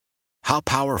How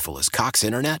powerful is Cox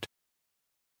Internet?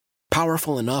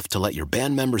 Powerful enough to let your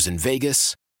band members in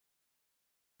Vegas,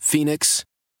 Phoenix,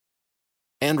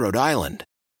 and Rhode Island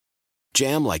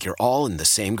jam like you're all in the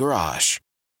same garage.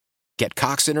 Get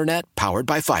Cox Internet powered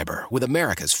by fiber with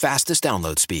America's fastest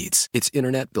download speeds. It's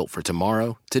internet built for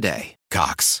tomorrow, today.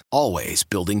 Cox, always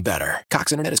building better.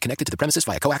 Cox Internet is connected to the premises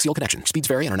via coaxial connection. Speeds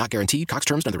vary and are not guaranteed. Cox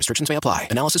terms and other restrictions may apply.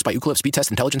 Analysis by Ookla Speed Test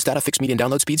Intelligence Data. Fixed median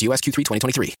download speeds. US Q3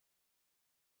 2023.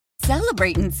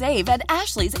 Celebrate and save at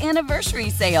Ashley's Anniversary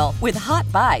Sale. With Hot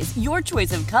Buys, your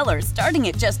choice of colors starting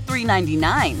at just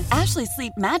 $3.99. Ashley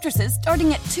Sleep mattresses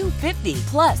starting at $2.50.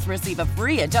 Plus, receive a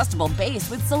free adjustable base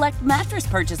with select mattress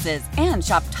purchases. And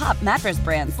shop top mattress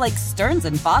brands like Stearns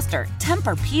 & Foster,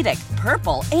 Tempur-Pedic,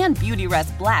 Purple, and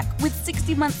Beautyrest Black with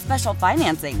 60-month special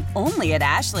financing. Only at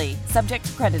Ashley. Subject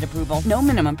to credit approval. No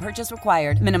minimum purchase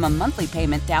required. Minimum monthly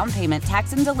payment, down payment,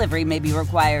 tax, and delivery may be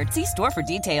required. See store for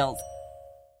details.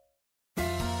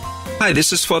 Hi,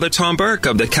 this is Father Tom Burke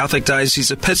of the Catholic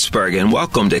Diocese of Pittsburgh, and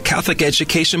welcome to Catholic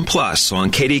Education Plus on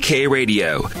KDKA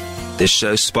Radio. This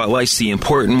show spotlights the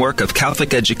important work of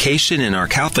Catholic education in our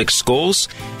Catholic schools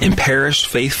and parish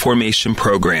faith formation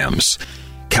programs.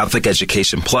 Catholic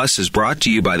Education Plus is brought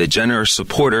to you by the generous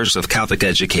supporters of Catholic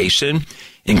education,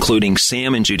 including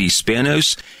Sam and Judy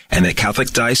Spanos and the Catholic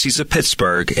Diocese of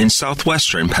Pittsburgh in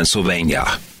southwestern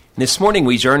Pennsylvania. This morning,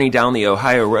 we journey down the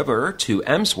Ohio River to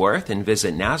Emsworth and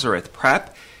visit Nazareth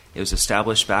Prep. It was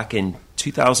established back in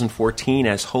 2014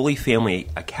 as Holy Family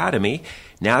Academy.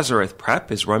 Nazareth Prep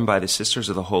is run by the Sisters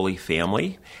of the Holy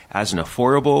Family as an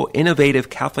affordable, innovative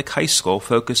Catholic high school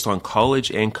focused on college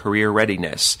and career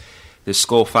readiness. The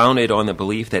school founded on the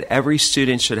belief that every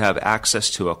student should have access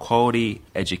to a quality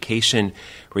education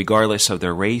regardless of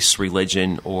their race,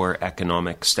 religion, or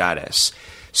economic status.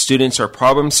 Students are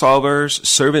problem solvers,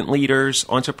 servant leaders,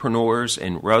 entrepreneurs,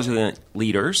 and resilient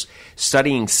leaders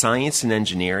studying science and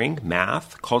engineering,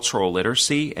 math, cultural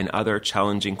literacy, and other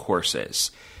challenging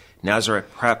courses. Nazareth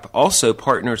Prep also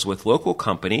partners with local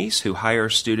companies who hire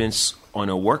students on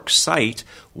a work site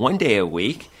 1 day a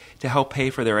week to help pay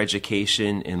for their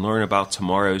education and learn about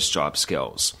tomorrow's job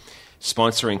skills.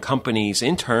 Sponsoring companies,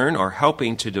 in turn, are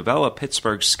helping to develop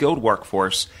Pittsburgh's skilled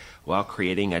workforce while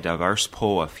creating a diverse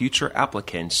pool of future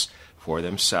applicants for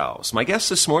themselves. My guests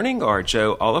this morning are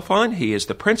Joe Oliphant. He is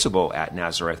the principal at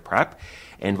Nazareth Prep,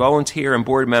 and volunteer and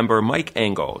board member Mike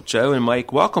Engel. Joe and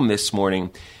Mike, welcome this morning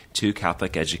to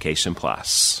Catholic Education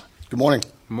Plus. Good morning.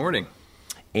 Good morning.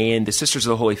 And the Sisters of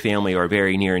the Holy Family are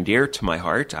very near and dear to my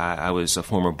heart. I was a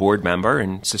former board member,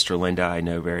 and Sister Linda I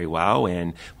know very well.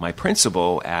 And my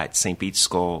principal at St. Bede's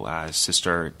School,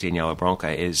 Sister Daniela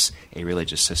Bronca, is a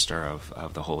religious sister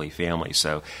of the Holy Family.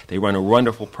 So they run a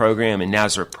wonderful program, and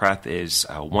Nazareth Prep is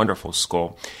a wonderful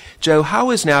school. Joe,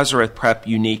 how is Nazareth Prep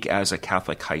unique as a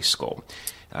Catholic high school?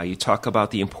 You talk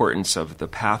about the importance of the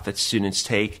path that students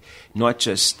take, not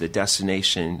just the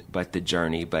destination, but the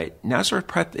journey. But Nazareth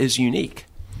Prep is unique.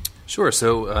 Sure.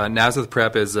 So Nazareth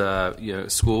Prep is a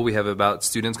school. We have about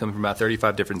students coming from about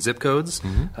 35 different zip codes.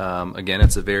 Mm-hmm. Again,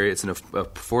 it's an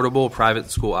affordable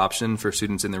private school option for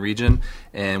students in the region.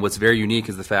 And what's very unique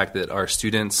is the fact that our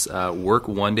students work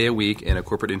 1 day a week in a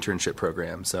corporate internship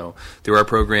program. So through our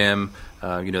program,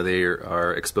 they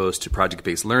are exposed to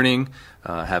project-based learning,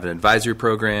 have an advisory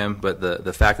program, but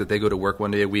the fact that they go to work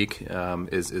 1 day a week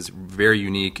is very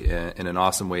unique and an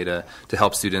awesome way to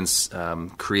help students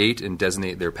create and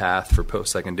designate their path for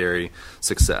post-secondary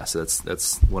success.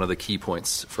 That's one of the key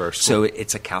points for our school. So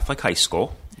it's a Catholic high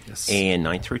school. Yes. And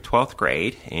 9th through 12th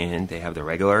grade, and they have the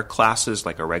regular classes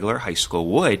like a regular high school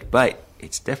would, but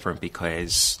it's different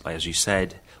because, as you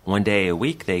said, 1 day a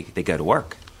week they go to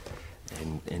work.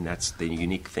 And that's the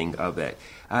unique thing of it.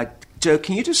 Joe,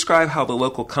 can you describe how the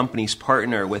local companies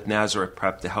partner with Nazareth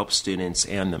Prep to help students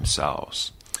and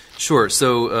themselves? Sure.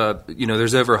 So,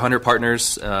 there's over 100 partners.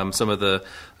 Some of the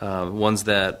ones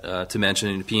that to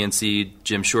mention, PNC,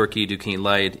 Jim Shorkey, Duquesne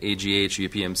Light, AGH,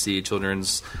 UPMC,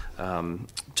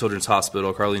 Children's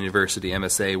Hospital, Carleton University,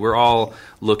 MSA. We're all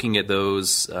looking at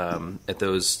those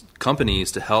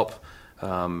companies to help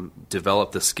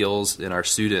develop the skills in our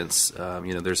students.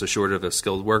 There's a shortage of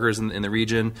skilled workers in the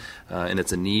region, and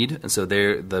it's a need. And so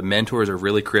the mentors are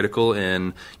really critical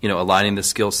in, aligning the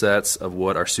skill sets of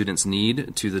what our students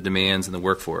need to the demands in the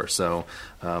workforce. So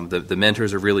the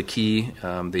mentors are really key.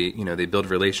 They build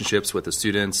relationships with the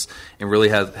students and really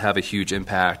have a huge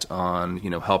impact on,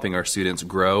 helping our students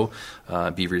grow,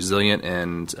 be resilient,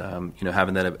 and,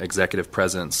 having that executive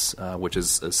presence, which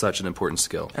is such an important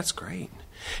skill. That's great.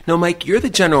 Now, Mike, you're the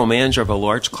general manager of a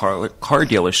large car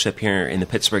dealership here in the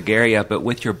Pittsburgh area, but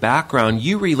with your background,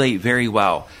 you relate very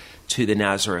well to the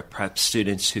Nazareth Prep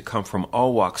students who come from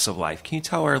all walks of life. Can you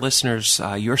tell our listeners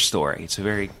your story? It's a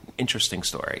very interesting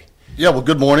story. Yeah, well,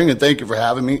 good morning, and thank you for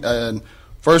having me. And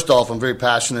first off, I'm very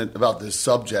passionate about this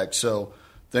subject, so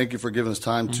thank you for giving us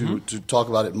time to talk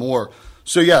about it more.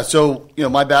 So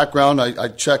my background, I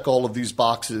check all of these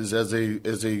boxes as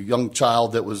a young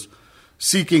child that was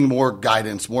seeking more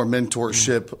guidance, more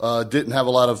mentorship. Didn't have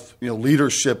a lot of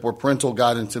leadership or parental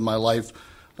guidance in my life.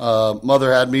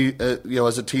 Mother had me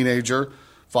as a teenager.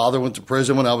 Father went to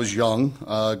prison when I was young.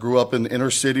 Grew up in the inner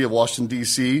city of Washington,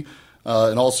 D.C.,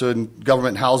 and also in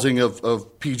government housing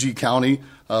of PG County,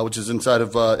 which is inside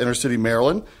of inner city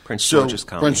Maryland. Prince George's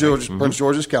County. Prince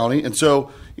George's County. And so,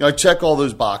 I check all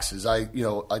those boxes. I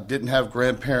didn't have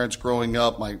grandparents growing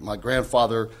up. My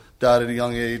grandfather died at a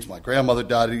young age. My grandmother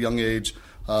died at a young age.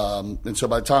 And so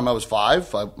by the time I was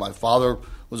 5, my father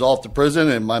was off to prison,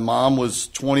 and my mom was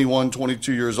 21,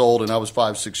 22 years old, and I was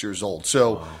 5, 6 years old.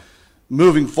 So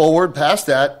moving forward past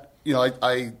that,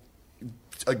 I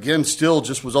again, still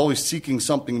just was always seeking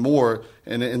something more,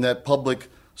 and in that public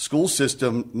school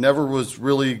system, never was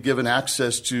really given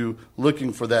access to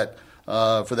looking for that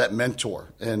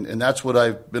mentor, and that's what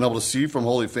I've been able to see from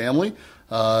Holy Family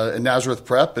and Nazareth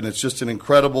Prep, and it's just an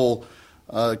incredible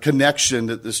connection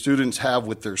that the students have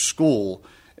with their school,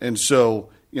 and so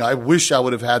I wish I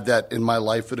would have had that in my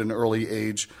life at an early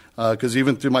age. Because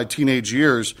even through my teenage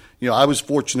years, I was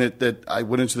fortunate that I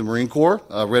went into the Marine Corps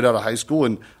right out of high school,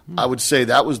 and I would say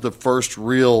that was the first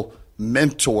real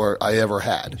mentor I ever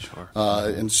had. Sure.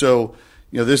 And so,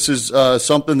 this is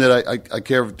something that I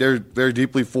care very, very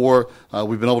deeply for.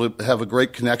 We've been able to have a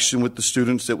great connection with the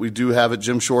students that we do have at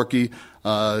Jim Shorkey,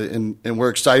 and we're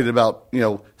excited about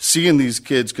seeing these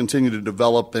kids continue to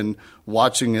develop and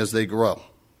watching as they grow.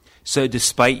 So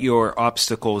despite your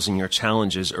obstacles and your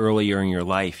challenges earlier in your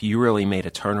life, you really made a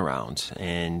turnaround,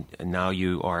 and now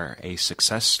you are a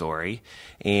success story,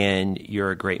 and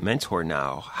you're a great mentor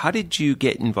now. How did you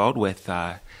get involved with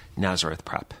Nazareth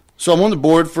Prep? So I'm on the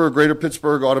board for Greater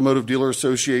Pittsburgh Automotive Dealer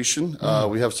Association.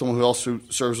 We have someone who also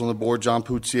serves on the board, John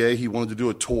Poutier. He wanted to do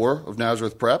a tour of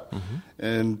Nazareth Prep,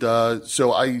 and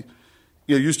so I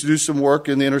used to do some work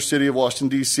in the inner city of Washington,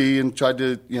 D.C., and tried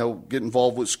to, get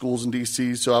involved with schools in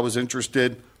D.C., so I was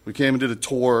interested. We came and did a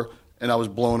tour, and I was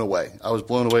blown away. I was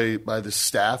blown away by the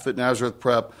staff at Nazareth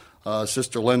Prep.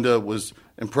 Sister Linda was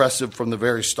impressive from the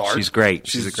very start. She's great.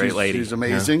 She's a great lady. She's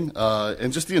amazing. Yeah.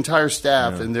 And just the entire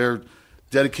staff and their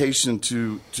dedication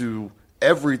to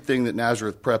everything that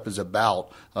Nazareth Prep is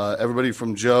about. Everybody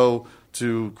from Joe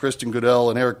to Kristen Goodell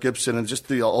and Eric Gibson, and just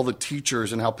all the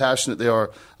teachers and how passionate they are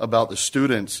about the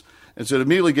students. And so it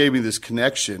immediately gave me this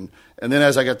connection. And then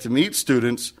as I got to meet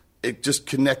students, it just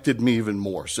connected me even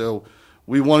more. So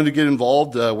we wanted to get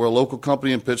involved. We're a local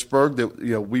company in Pittsburgh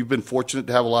that we've been fortunate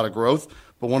to have a lot of growth.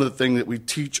 But one of the things that we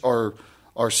teach our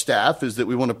staff is that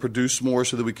we want to produce more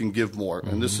so that we can give more.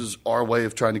 And this is our way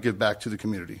of trying to give back to the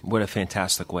community. What a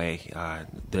fantastic way.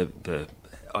 The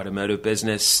automotive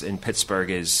business in Pittsburgh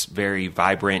is very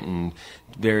vibrant and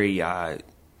very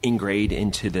ingrained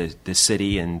into the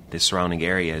city and the surrounding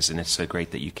areas, and it's so great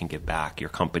that you can give back.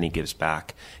 Your company gives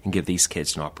back and give these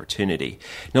kids an opportunity.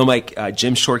 Now, Mike,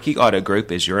 Jim Shorkey Auto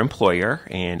Group is your employer,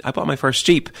 and I bought my first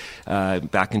Jeep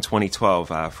back in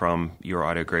 2012 from your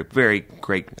auto group. Very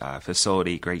great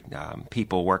facility, great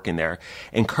people working there.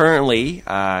 And currently,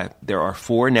 there are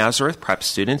 4 Nazareth Prep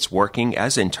students working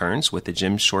as interns with the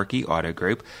Jim Shorkey Auto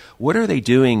Group. What are they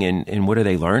doing, and what are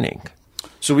they learning?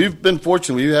 So we've been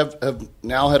fortunate. We have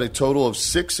now had a total of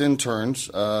 6 interns.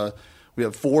 We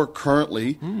have 4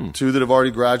 currently, 2 that have already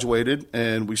graduated,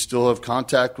 and we still have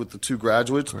contact with the 2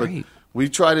 graduates. Great. But we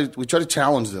try to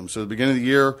challenge them. So at the beginning of the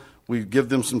year, we give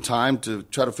them some time to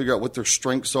try to figure out what their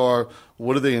strengths are,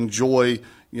 what do they enjoy.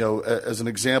 As an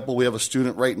example, we have a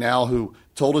student right now who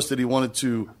told us that he wanted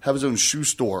to have his own shoe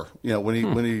store. When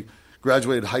he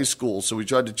graduated high school. So we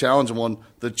tried to challenge him on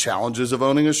the challenges of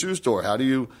owning a shoe store. How do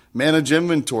you manage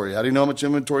inventory? How do you know how much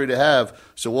inventory to have?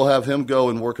 So we'll have him go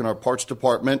and work in our parts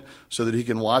department so that he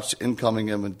can watch incoming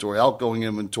inventory, outgoing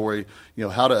inventory,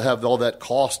 how to have all that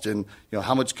cost, and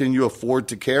how much can you afford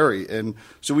to carry. And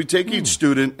so we take each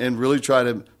student and really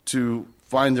try to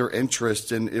find their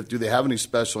interests, and do they have any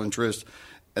special interests,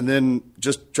 and then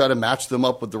just try to match them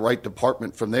up with the right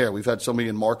department from there. We've had somebody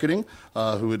in marketing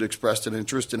who had expressed an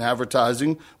interest in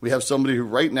advertising. We have somebody who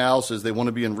right now says they want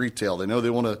to be in retail. They know they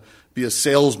want to be a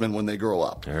salesman when they grow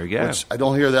up. There you go. Which I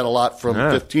don't hear that a lot from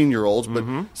 15-year-olds, but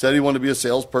said he wanted to be a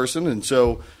salesperson. And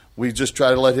so we just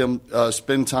try to let him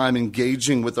spend time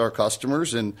engaging with our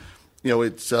customers. And,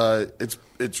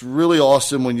 it's really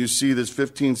awesome when you see this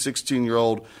 15,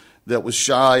 16-year-old that was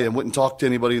shy and wouldn't talk to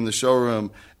anybody in the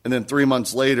showroom, and then 3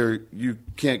 months later, you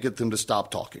can't get them to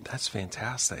stop talking. That's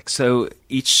fantastic. So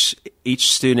each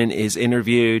student is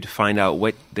interviewed, find out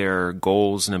what their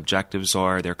goals and objectives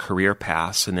are, their career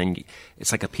paths, and then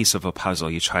it's like a piece of a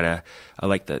puzzle. You try to,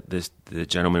 like the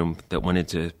gentleman that wanted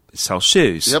to sell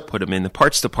shoes, Yep. put them in the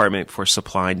parts department for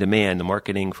supply and demand, the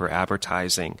marketing for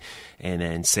advertising, and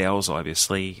then sales,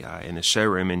 obviously, in the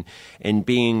showroom. And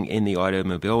being in the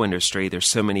automobile industry, there's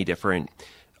so many different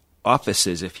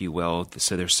offices, if you will.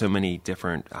 So there's so many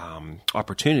different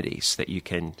opportunities that you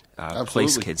can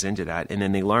place kids into that. And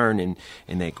then they learn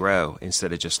and they grow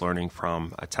instead of just learning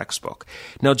from a textbook.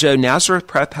 Now, Joe, Nazareth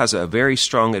Prep has a very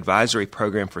strong advisory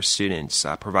program for students,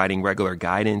 providing regular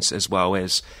guidance as well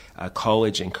as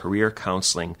college and career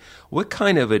counseling. What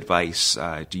kind of advice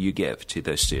do you give to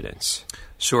those students?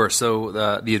 Sure. So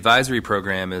the advisory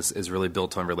program is really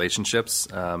built on relationships.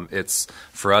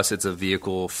 For us, it's a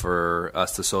vehicle for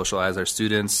us to socialize our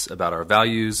students about our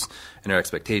values and our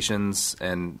expectations.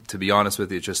 And to be honest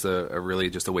with you, it's just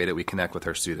a way that we connect with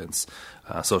our students.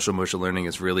 Social emotional learning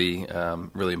is really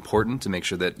important to make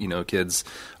sure that kids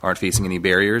aren't facing any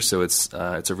barriers. So it's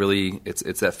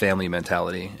that family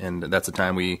mentality, and that's the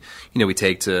time we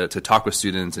take to talk with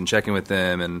students and check in with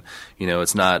them. And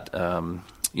it's not.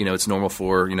 It's normal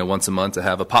for, once a month to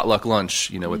have a potluck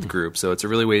lunch, with the group. So it's a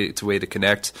really way to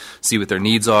connect, see what their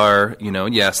needs are.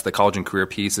 Yes, the college and career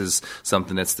piece is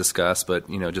something that's discussed, but,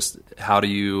 just how do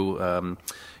you,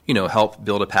 help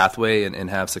build a pathway and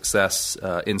have success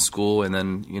in school, and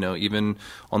then, even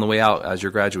on the way out as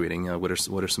you're graduating, what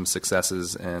are some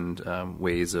successes and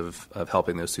ways of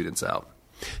helping those students out?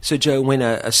 So, Joe, when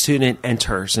a student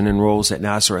enters and enrolls at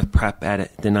Nazareth Prep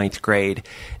at the 9th grade,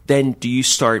 then do you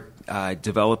start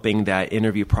developing that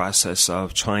interview process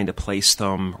of trying to place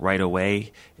them right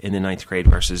away in the 9th grade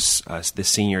versus the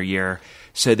senior year?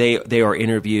 So they are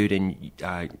interviewed, and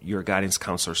your guidance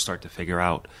counselors start to figure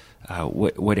out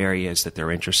what areas that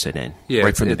they're interested in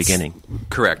right from the beginning.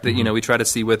 Correct. Mm-hmm. We try to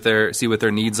see what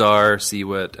their needs are, see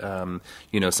what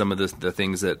some of the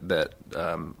things that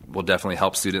will definitely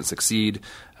help students succeed.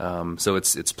 So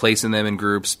it's placing them in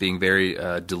groups, being very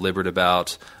deliberate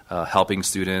about helping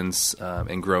students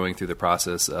and growing through the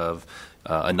process of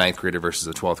a 9th grader versus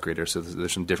a 12th grader. So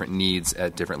there's some different needs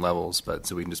at different levels, but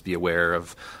so we can just be aware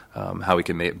of how we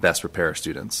can best prepare our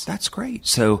students. That's great.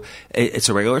 So it's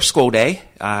a regular school day.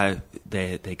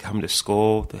 They come to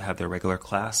school, they have their regular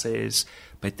classes,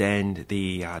 but then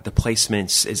the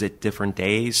placements, is it different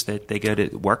days that they go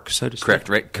to work, so to speak? Correct.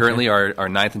 Right. Currently, our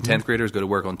 9th and 10th graders go to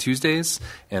work on Tuesdays,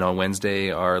 and on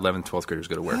Wednesday, our 11th, 12th graders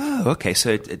go to work. Oh, okay.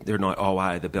 So they're not all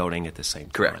out of the building at the same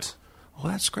time. Correct.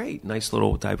 Well, that's great. Nice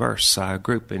little diverse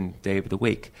group and day of the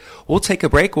week. We'll take a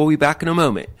break. We'll be back in a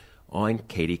moment on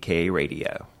KDKA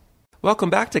Radio.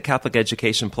 Welcome back to Catholic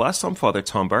Education Plus. I'm Father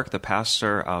Tom Burke, the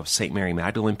pastor of St. Mary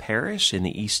Magdalene Parish in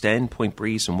the East End, Point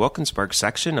Breeze, and Wilkinsburg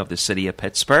section of the city of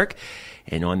Pittsburgh.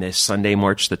 And on this Sunday,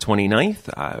 March the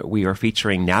 29th, we are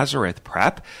featuring Nazareth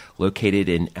Prep, located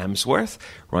in Emsworth,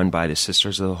 run by the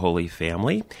Sisters of the Holy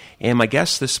Family. And my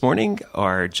guests this morning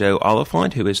are Joe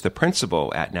Oliphant, who is the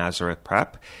principal at Nazareth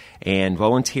Prep, and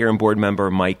volunteer and board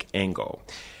member Mike Engel.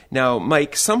 Now,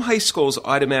 Mike, some high schools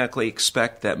automatically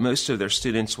expect that most of their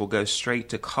students will go straight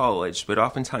to college, but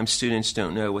oftentimes students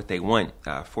don't know what they want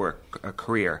for a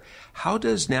career. How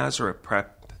does Nazareth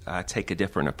Prep take a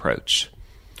different approach?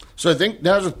 So I think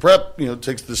Nazareth Prep,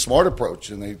 takes the smart approach,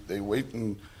 and they wait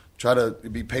and try to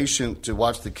be patient to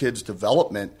watch the kids'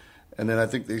 development, and then I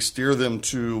think they steer them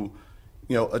to,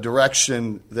 a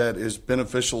direction that is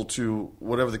beneficial to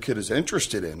whatever the kid is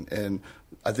interested in. And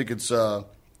I think it's,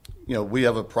 we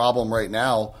have a problem right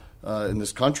now in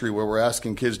this country where we're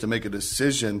asking kids to make a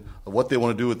decision of what they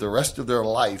want to do with the rest of their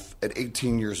life at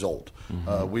 18 years old.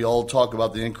 Mm-hmm. We all talk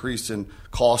about the increase in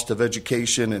cost of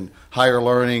education and higher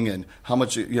learning and how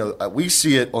much, we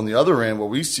see it on the other end where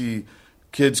we see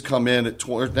kids come in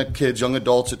young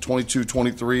adults at 22,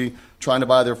 23, trying to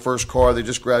buy their first car. They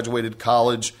just graduated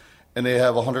college and they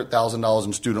have $100,000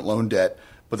 in student loan debt,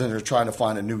 but then they're trying to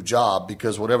find a new job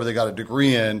because whatever they got a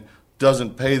degree in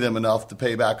doesn't pay them enough to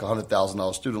pay back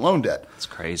 $100,000 student loan debt. It's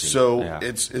crazy. So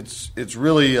it's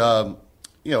really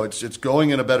it's going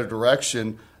in a better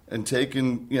direction and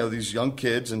taking these young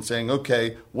kids and saying,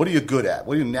 okay, what are you good at?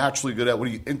 What are you naturally good at? What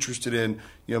are you interested in?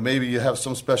 Maybe you have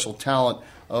some special talent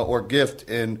or gift,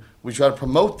 and we try to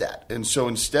promote that. And so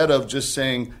instead of just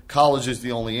saying college is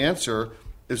the only answer,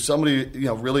 if somebody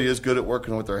really is good at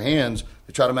working with their hands,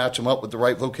 they try to match them up with the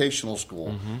right vocational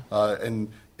school. Mm-hmm.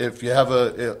 And if you have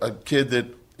a kid that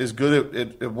is good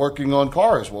at working on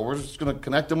cars, well, we're just going to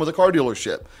connect them with a car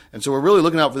dealership. And so we're really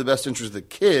looking out for the best interest of the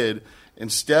kid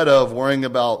instead of worrying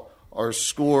about our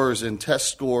scores and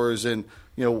test scores, and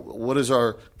what is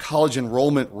our college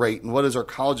enrollment rate and what is our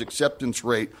college acceptance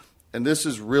rate. And this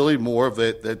is really more of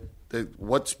it that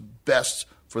what's best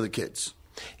for the kids.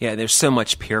 Yeah, there's so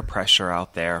much peer pressure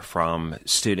out there from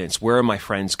students. Where are my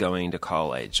friends going to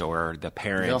college? Or the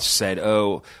parents said,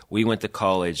 oh, we went to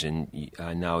college and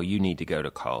now you need to go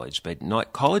to college. But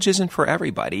college isn't for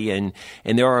everybody. And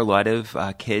there are a lot of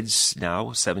kids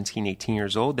now, 17, 18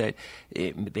 years old, that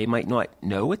they might not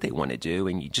know what they want to do.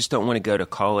 And you just don't want to go to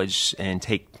college and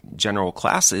take general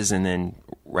classes and then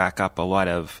rack up a lot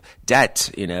of debt.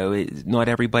 Not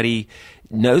everybody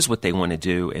knows what they want to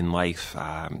do in life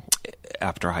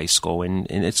after high school. And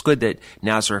it's good that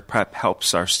Nazareth Prep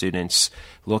helps our students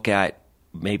look at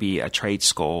maybe a trade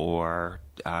school or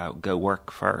go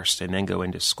work first and then go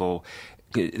into school.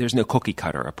 There's no cookie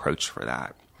cutter approach for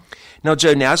that. Now,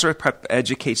 Joe, Nazareth Prep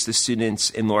educates the students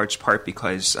in large part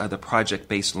because of the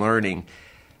project-based learning.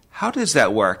 How does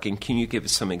that work, and can you give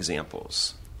us some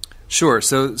examples? Sure.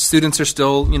 So students are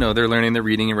still, they're learning their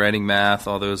reading and writing, math,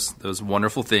 all those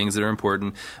wonderful things that are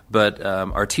important. But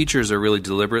our teachers are really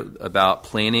deliberate about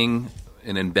planning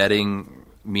and embedding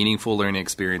meaningful learning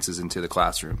experiences into the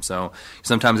classroom. So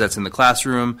sometimes that's in the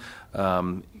classroom.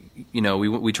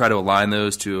 We try to align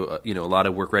those to a lot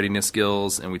of work readiness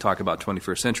skills, and we talk about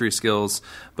 21st century skills.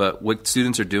 But what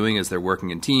students are doing is they're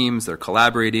working in teams, they're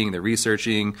collaborating, they're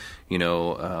researching,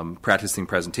 practicing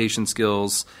presentation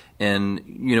skills. And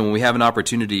when we have an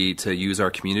opportunity to use our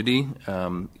community,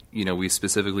 we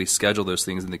specifically schedule those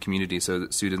things in the community so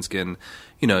that students can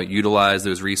utilize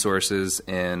those resources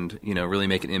and really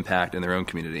make an impact in their own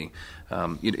community.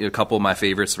 A couple of my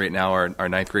favorites right now are our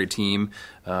ninth grade team.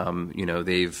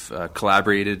 They've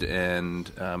collaborated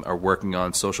and are working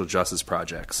on social justice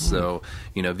projects. So,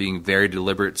 being very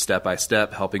deliberate step by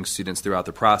step, helping students throughout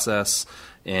the process.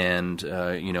 And,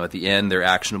 at the end, their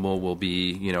actionable will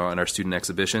be, on our student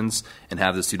exhibitions and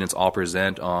have the students all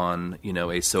present on,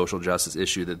 a social justice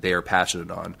issue that they are passionate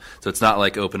on. So it's not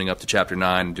like opening up to Chapter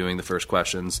 9 and doing the first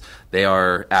questions. They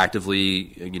are actively,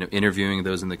 interviewing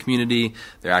those in the community.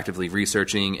 They're actively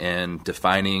researching and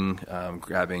defining,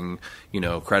 grabbing,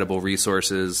 credible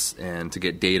resources and to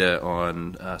get data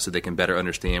on so they can better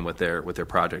understand what their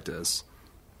project is.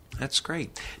 That's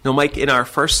great. Now, Mike, in our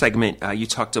first segment, you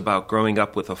talked about growing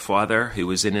up with a father who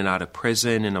was in and out of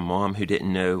prison and a mom who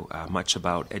didn't know much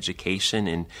about education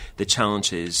and the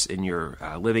challenges in your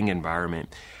living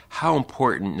environment. How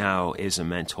important now is a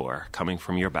mentor coming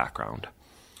from your background?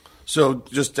 So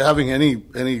just having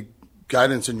any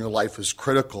guidance in your life is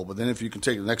critical, but then if you can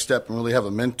take the next step and really have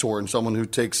a mentor and someone who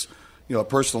takes a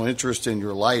personal interest in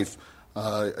your life,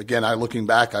 again, looking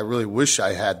back, I really wish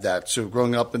I had that. So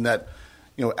growing up in that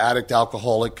addict,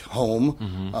 alcoholic home.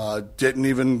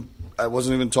 I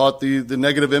wasn't even taught the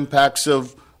negative impacts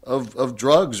of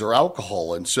drugs or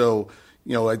alcohol. And so,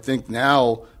 I think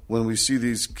now when we see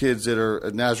these kids that are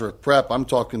at Nazareth Prep, I'm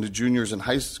talking to juniors in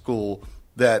high school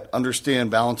that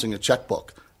understand balancing a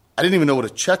checkbook. I didn't even know what a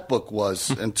checkbook was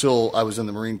until I was in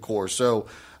the Marine Corps. So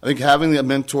I think having a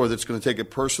mentor that's going to take a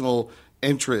personal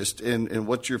interest in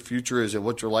what your future is and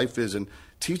what your life is and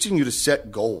teaching you to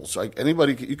set goals. Like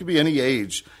anybody, you could be any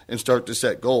age and start to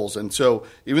set goals. And so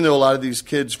even though a lot of these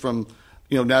kids from,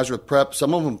 Nazareth Prep,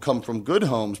 some of them come from good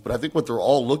homes, but I think what they're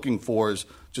all looking for is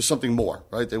just something more,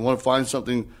 right? They want to find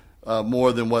something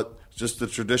more than what just the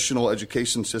traditional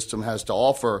education system has to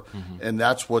offer. Mm-hmm. And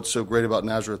that's what's so great about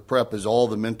Nazareth Prep is all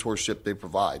the mentorship they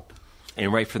provide.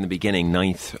 And right from the beginning,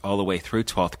 9th all the way through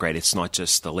 12th grade, it's not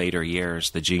just the later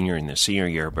years, the junior and the senior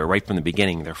year, but right from the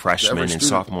beginning, their freshman and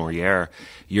sophomore year,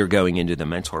 you're going into the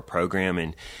mentor program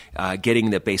and getting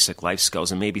the basic life skills.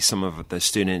 And maybe some of the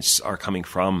students are coming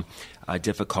from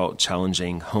difficult,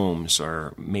 challenging homes,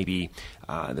 or maybe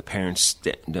the parents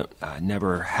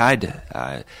never had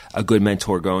a good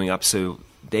mentor growing up, so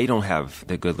they don't have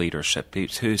the good leadership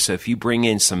too. So if you bring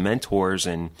in some mentors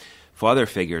and father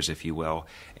figures, if you will,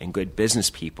 and good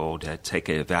business people to take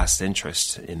a vast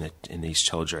interest in these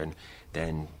children,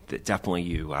 then definitely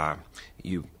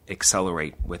you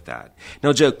accelerate with that.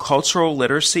 Now, Joe, cultural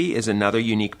literacy is another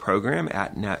unique program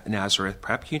at Nazareth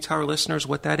Prep. Can you tell our listeners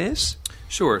what that is?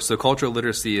 Sure. So cultural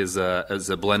literacy is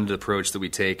a blended approach that we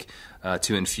take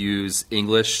to infuse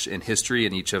English and history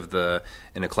in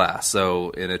in a class.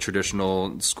 So in a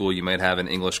traditional school, you might have an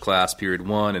English class period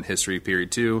 1 and history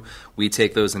period 2. We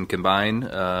take those and combine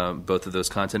both of those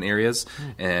content areas,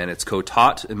 and it's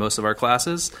co-taught in most of our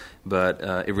classes. But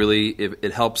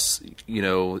it helps helps,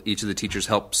 each of the teachers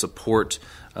help support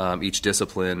each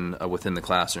discipline within the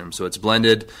classroom. So it's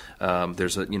blended.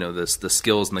 There's the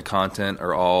skills and the content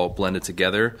are all blended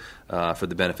together for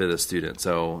the benefit of the student.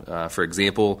 So, for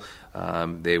example,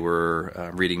 they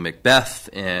were reading Macbeth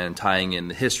and tying in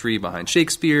the history behind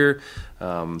Shakespeare.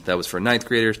 That was for 9th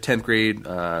graders. 10th grade,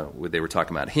 they were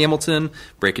talking about Hamilton,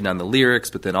 breaking down the lyrics,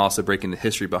 but then also breaking the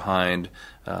history behind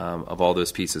of all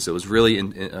those pieces. So it was really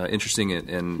interesting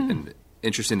and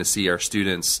interesting to see our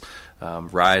students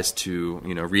rise to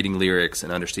reading lyrics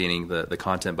and understanding the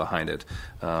content behind it.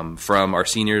 From our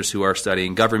seniors who are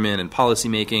studying government and policy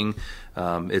making,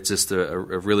 it's just a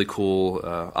really cool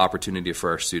opportunity for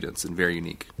our students and very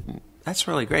unique. That's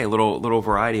really great. A little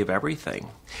variety of everything.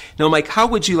 Now, Mike, how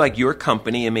would you like your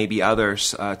company and maybe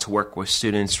others to work with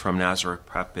students from Nazareth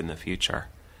Prep in the future?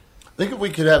 I think if we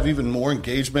could have even more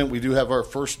engagement, we do have our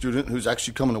first student who's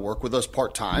actually coming to work with us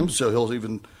part-time, so he'll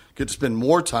even get to spend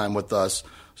more time with us.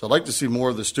 So I'd like to see more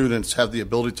of the students have the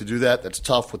ability to do that. That's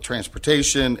tough with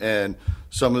transportation and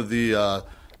some of the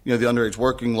the underage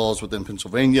working laws within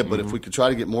Pennsylvania. But if we could try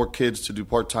to get more kids to do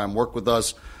part-time work with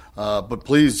us, but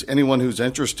please, anyone who's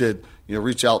interested,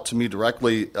 reach out to me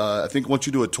directly. I think once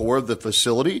you do a tour of the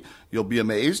facility, you'll be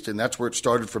amazed, and that's where it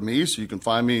started for me. So you can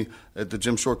find me at the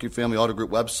Jim Shorkey Family Auto Group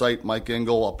website, Mike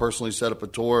Engel. I'll personally set up a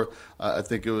tour. I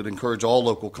think it would encourage all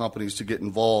local companies to get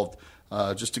involved.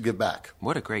 Just to give back.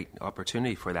 What a great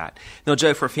opportunity for that. Now,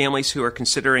 Joe, for families who are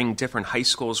considering different high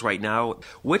schools right now,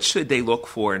 what should they look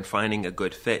for in finding a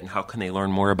good fit, and how can they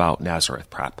learn more about Nazareth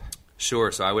Prep?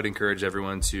 Sure. So I would encourage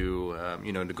everyone to,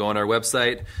 to go on our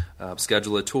website,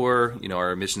 schedule a tour.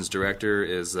 Our admissions director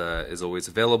is always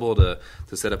available to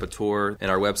set up a tour. And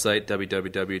our website,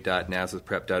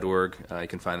 www.nazarethprep.org, you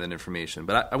can find that information.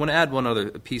 But I want to add one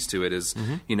other piece to it is,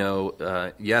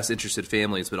 yes, interested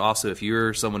families, but also if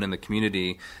you're someone in the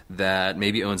community that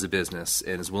maybe owns a business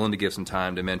and is willing to give some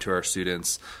time to mentor our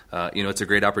students, it's a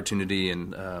great opportunity.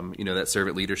 And, that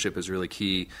servant leadership is really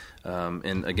key.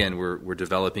 And again, we're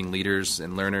developing leaders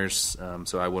and learners,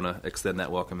 so I want to extend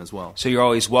that welcome as well. So you're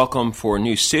always welcome for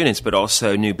new students, but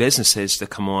also new businesses to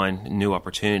come on, new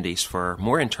opportunities for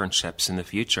more internships in the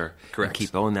future. Correct. And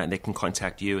keep on that. They can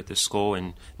contact you at the school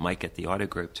and Mike at the auto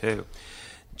group too.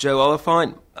 Joe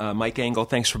Oliphant, Mike Engel,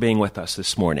 thanks for being with us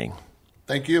this morning.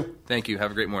 Thank you. Thank you.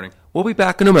 Have a great morning. We'll be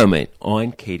back in a moment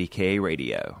on KDKA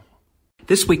Radio.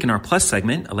 This week in our Plus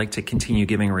segment, I'd like to continue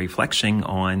giving a reflection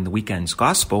on the weekend's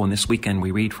gospel. And this weekend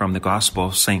we read from the Gospel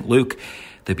of St. Luke,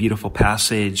 the beautiful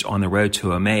passage on the road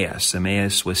to Emmaus.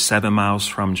 Emmaus was 7 miles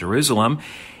from Jerusalem.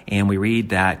 And we read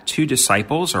that 2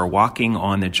 disciples are walking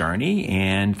on the journey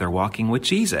and they're walking with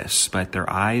Jesus, but their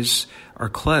eyes are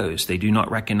closed. They do not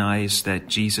recognize that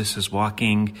Jesus is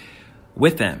walking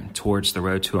with them towards the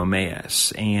road to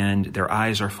Emmaus. And their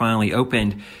eyes are finally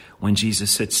opened when Jesus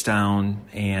sits down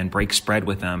and breaks bread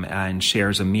with them and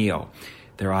shares a meal.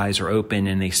 Their eyes are open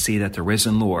and they see that the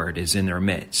risen Lord is in their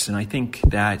midst. And I think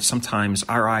that sometimes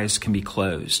our eyes can be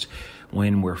closed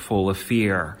when we're full of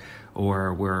fear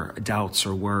or we're doubts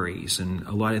or worries and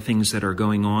a lot of things that are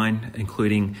going on,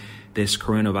 including this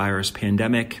coronavirus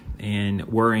pandemic and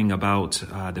worrying about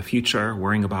the future,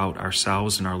 worrying about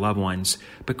ourselves and our loved ones.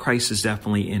 But Christ is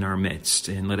definitely in our midst.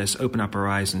 And let us open up our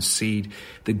eyes and see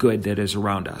the good that is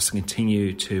around us.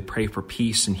 Continue to pray for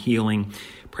peace and healing,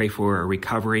 pray for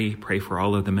recovery, pray for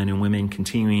all of the men and women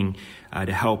continuing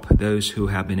to help those who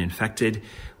have been infected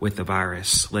with the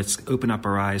virus. Let's open up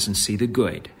our eyes and see the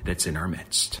good that's in our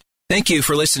midst. Thank you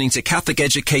for listening to Catholic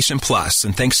Education Plus,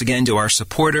 and thanks again to our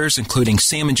supporters, including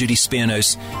Sam and Judy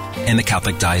Spanos and the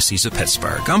Catholic Diocese of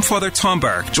Pittsburgh. I'm Father Tom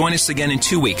Burke. Join us again in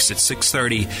 2 weeks at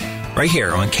 6:30 right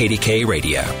here on KDKA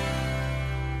Radio.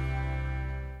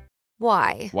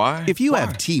 Why? If you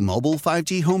have T-Mobile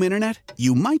 5G home internet,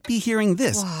 you might be hearing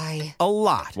this a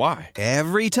lot. Why?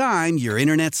 Every time your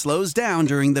internet slows down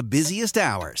during the busiest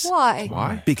hours.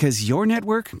 Why? Because your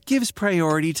network gives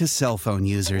priority to cell phone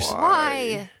users.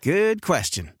 Why? Good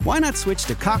question. Why not switch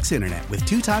to Cox Internet with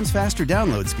 2 times faster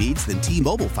download speeds than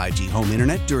T-Mobile 5G home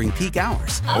internet during peak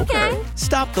hours? Okay.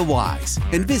 Stop the whys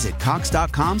and visit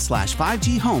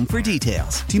cox.com/5G home for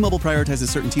details. T-Mobile prioritizes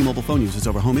certain T-Mobile phone users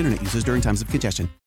over home internet users during times of congestion.